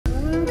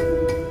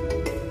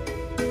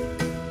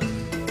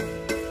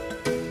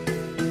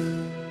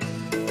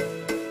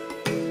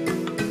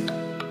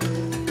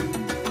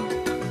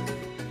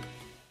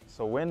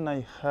when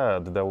I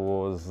heard there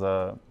was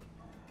a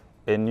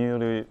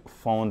newly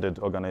founded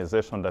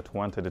organization that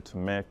wanted to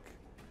make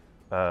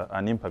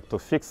an impact to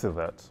fix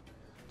that,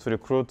 to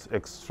recruit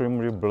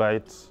extremely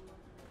bright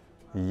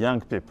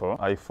young people,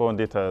 I found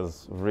it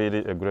as really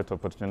a great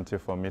opportunity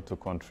for me to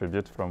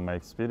contribute from my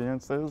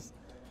experiences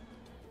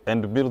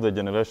and build a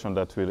generation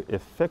that will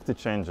effect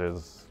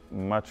changes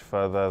much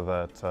further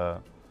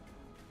that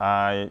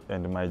I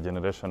and my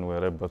generation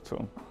were able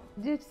to.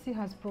 GHC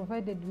has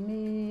provided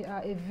me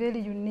a very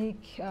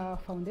unique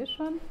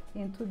foundation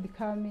into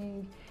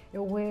becoming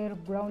a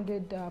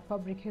well-grounded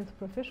public health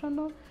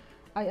professional.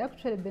 I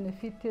actually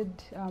benefited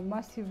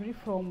massively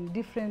from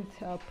different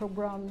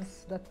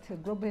programs that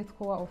Global Health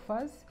Corps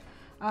offers.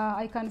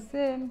 I can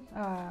say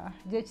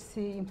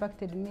GHC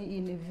impacted me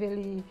in a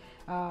very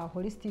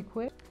holistic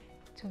way.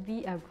 To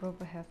be a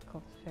Global Health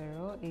Corps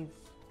Fellow is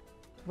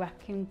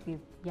working with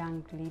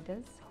young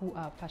leaders who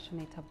are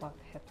passionate about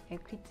health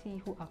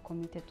equity, who are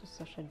committed to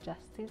social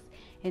justice,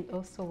 and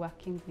also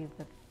working with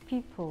the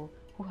people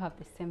who have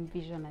the same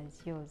vision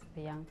as yours,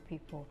 the young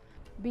people.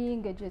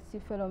 Being a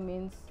GHC fellow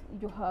means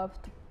you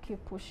have to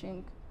keep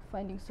pushing,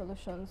 finding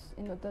solutions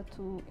in order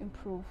to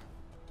improve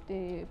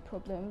the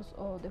problems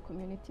or the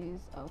communities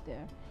out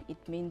there. It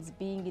means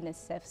being in a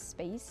safe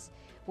space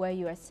where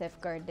you are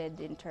safeguarded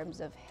in terms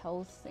of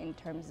health, in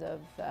terms of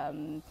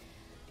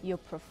your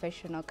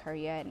professional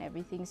career and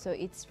everything. So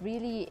it's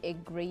really a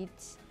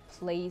great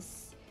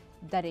place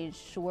that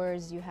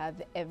ensures you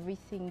have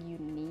everything you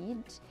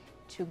need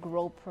to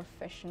grow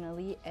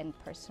professionally and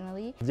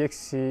personally.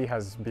 GHC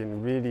has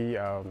been really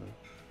a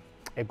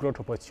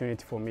great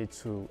opportunity for me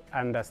to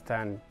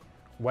understand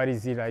what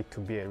is it like to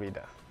be a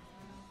leader.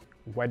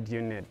 What do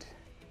you need?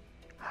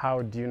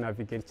 How do you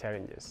navigate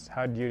challenges?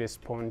 How do you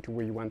respond to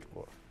where you want to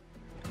go?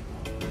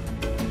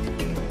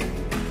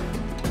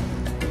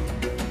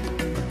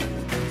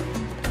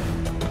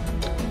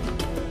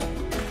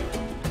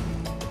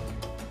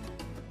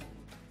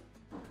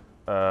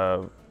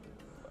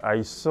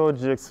 I saw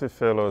GHC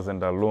fellows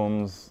and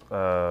alums,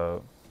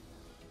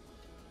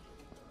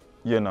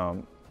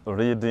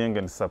 leading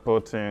and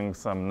supporting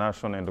some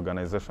national and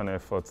organizational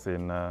efforts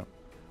in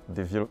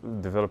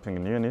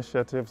developing new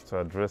initiatives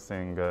to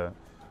addressing,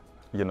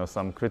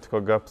 some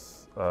critical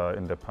gaps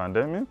in the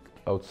pandemic.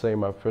 I would say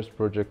my first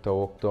project I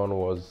worked on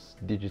was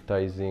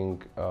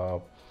digitizing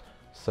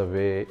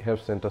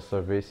health center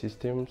survey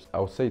systems. I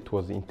would say it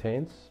was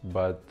intense,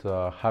 but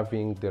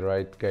having the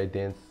right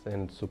guidance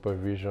and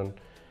supervision,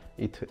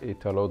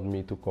 it allowed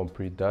me to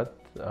complete that.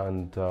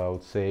 And I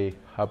would say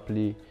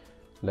happily,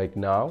 like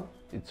now,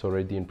 it's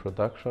already in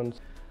production.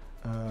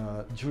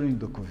 During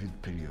the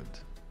COVID period,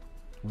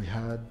 we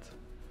had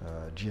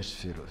GH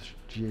fellows,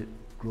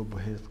 Global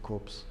Health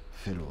Corps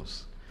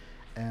fellows,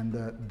 and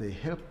they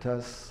helped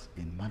us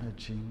in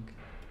managing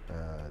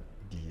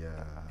the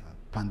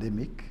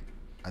pandemic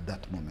at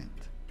that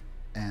moment.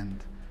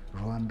 And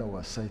Rwanda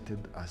was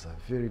cited as a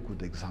very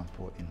good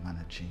example in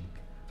managing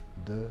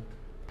the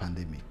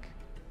pandemic.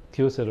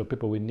 Skill set of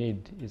people we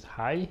need is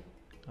high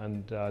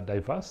and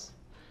diverse.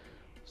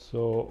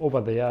 So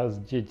over the years,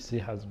 GHC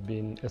has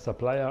been a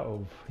supplier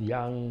of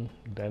young,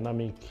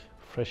 dynamic,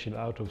 fresh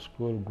out of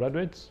school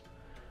graduates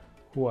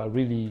who are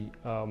really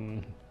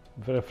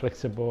very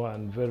flexible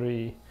and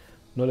very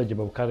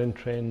knowledgeable of current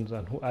trends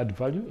and who add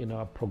value in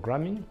our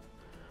programming.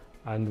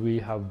 And we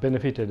have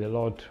benefited a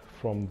lot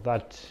from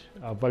that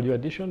value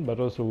addition, but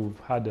also we've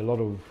had a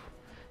lot of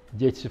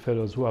GHC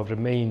fellows who have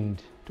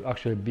remained to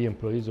actually be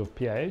employees of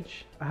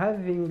PIH.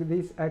 Having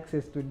this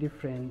access to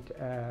different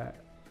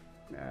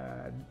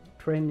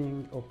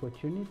training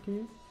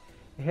opportunities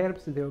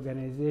helps the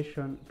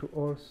organization to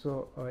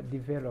also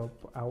develop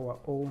our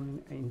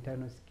own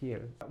internal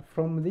skills.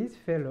 From these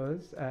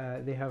fellows,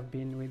 they have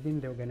been within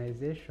the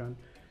organization,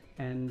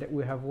 and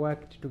we have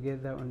worked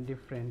together on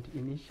different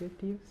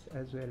initiatives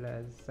as well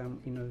as some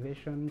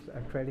innovations,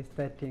 actually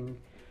starting,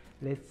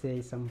 let's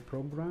say, some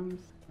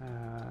programs,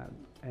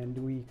 and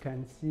we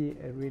can see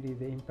really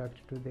the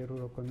impact to the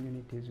rural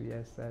communities we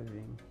are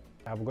serving.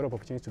 I've got an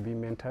opportunity to be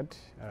mentored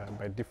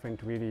by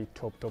different really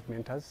top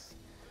mentors,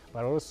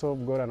 but also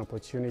got an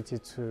opportunity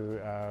to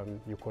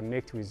you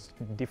connect with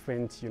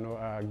different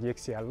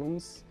GHC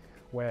alums,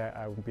 where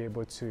I will be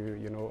able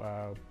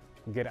to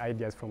get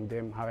ideas from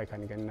them, how I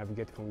can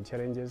navigate from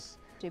challenges.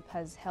 It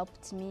has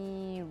helped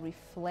me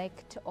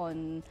reflect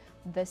on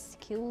the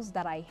skills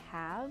that I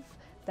have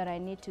that I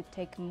need to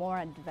take more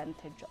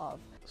advantage of.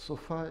 So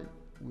far,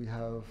 we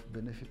have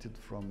benefited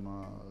from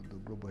the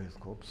Global Health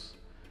Corps.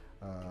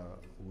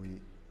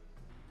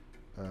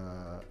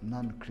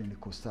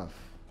 Non-clinical staff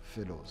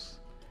fellows,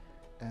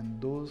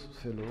 and those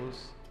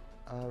fellows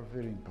are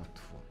very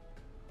impactful.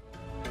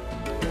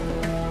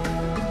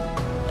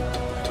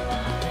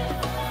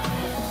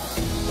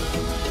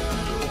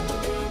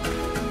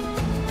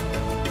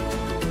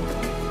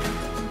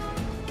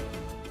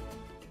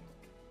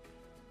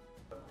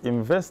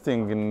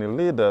 Investing in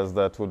leaders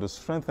that would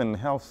strengthen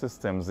health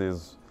systems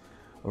is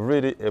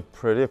really a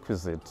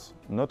prerequisite,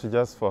 not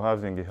just for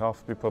having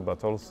health people,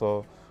 but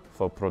also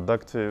for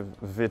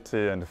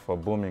productivity and for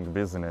booming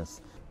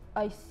business.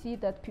 I see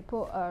that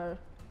people are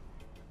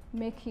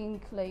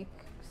making like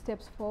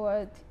steps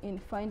forward in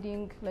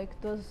finding like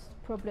those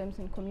problems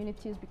in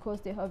communities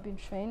because they have been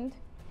trained,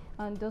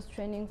 and those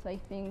trainings, I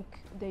think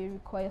they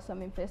require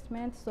some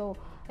investment. So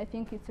I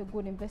think it's a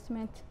good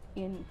investment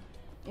in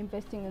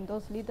investing in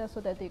those leaders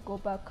so that they go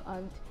back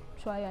and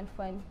try and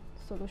find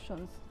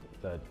solutions.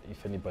 That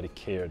if anybody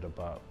cared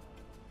about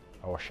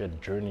our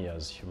shared journey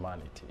as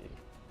humanity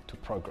to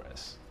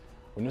progress,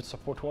 we need to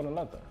support one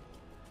another.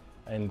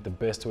 And the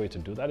best way to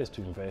do that is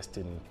to invest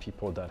in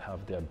people that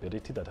have the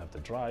ability, that have the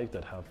drive,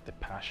 that have the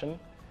passion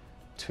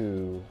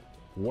to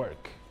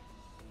work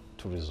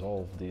to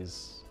resolve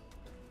these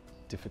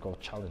difficult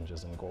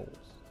challenges and goals.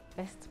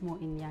 Invest more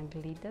in young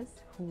leaders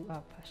who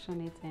are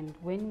passionate, and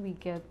when we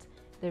get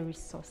the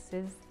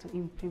resources to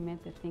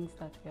implement the things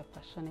that we are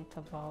passionate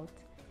about,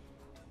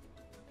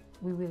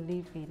 we will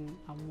live in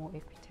a more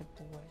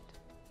equitable world.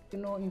 You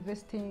know,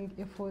 investing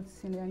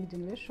efforts in the young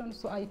generation.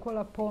 So I call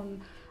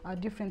upon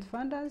different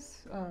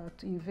funders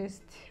to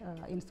invest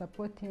in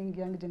supporting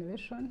young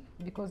generation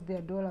because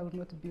their dollar will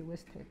not be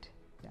wasted.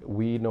 Yeah.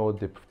 We know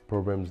the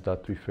problems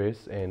that we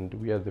face, and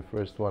we are the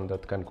first one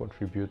that can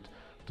contribute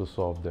to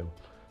solve them.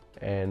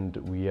 And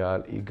we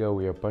are eager,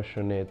 we are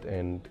passionate,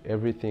 and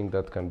everything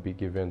that can be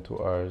given to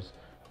us,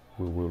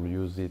 we will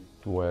use it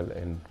well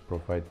and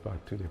provide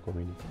back to the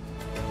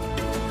community.